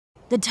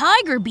The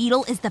tiger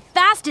beetle is the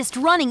fastest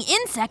running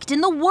insect in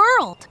the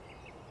world.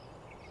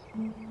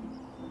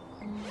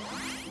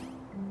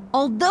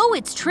 Although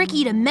it's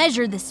tricky to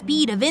measure the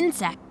speed of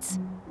insects,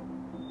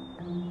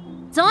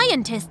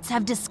 scientists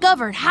have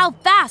discovered how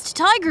fast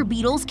tiger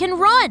beetles can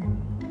run.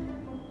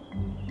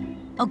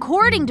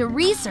 According to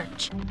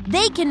research,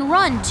 they can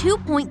run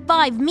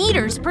 2.5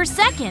 meters per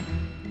second.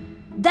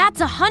 That's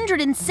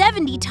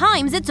 170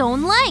 times its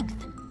own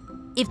length.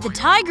 If the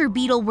tiger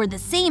beetle were the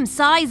same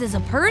size as a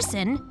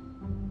person,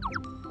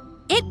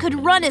 it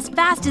could run as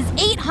fast as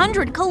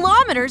 800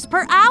 kilometers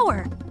per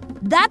hour.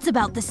 That's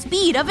about the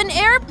speed of an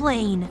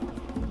airplane.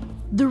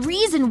 The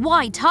reason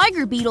why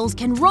tiger beetles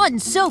can run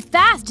so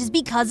fast is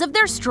because of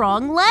their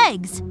strong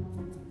legs.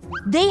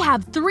 They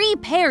have 3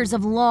 pairs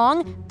of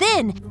long,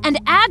 thin, and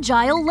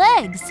agile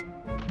legs.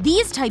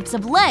 These types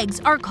of legs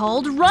are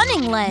called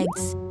running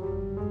legs.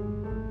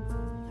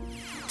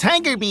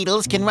 Tiger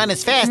beetles can run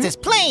as fast as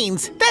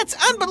planes. That's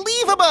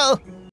unbelievable!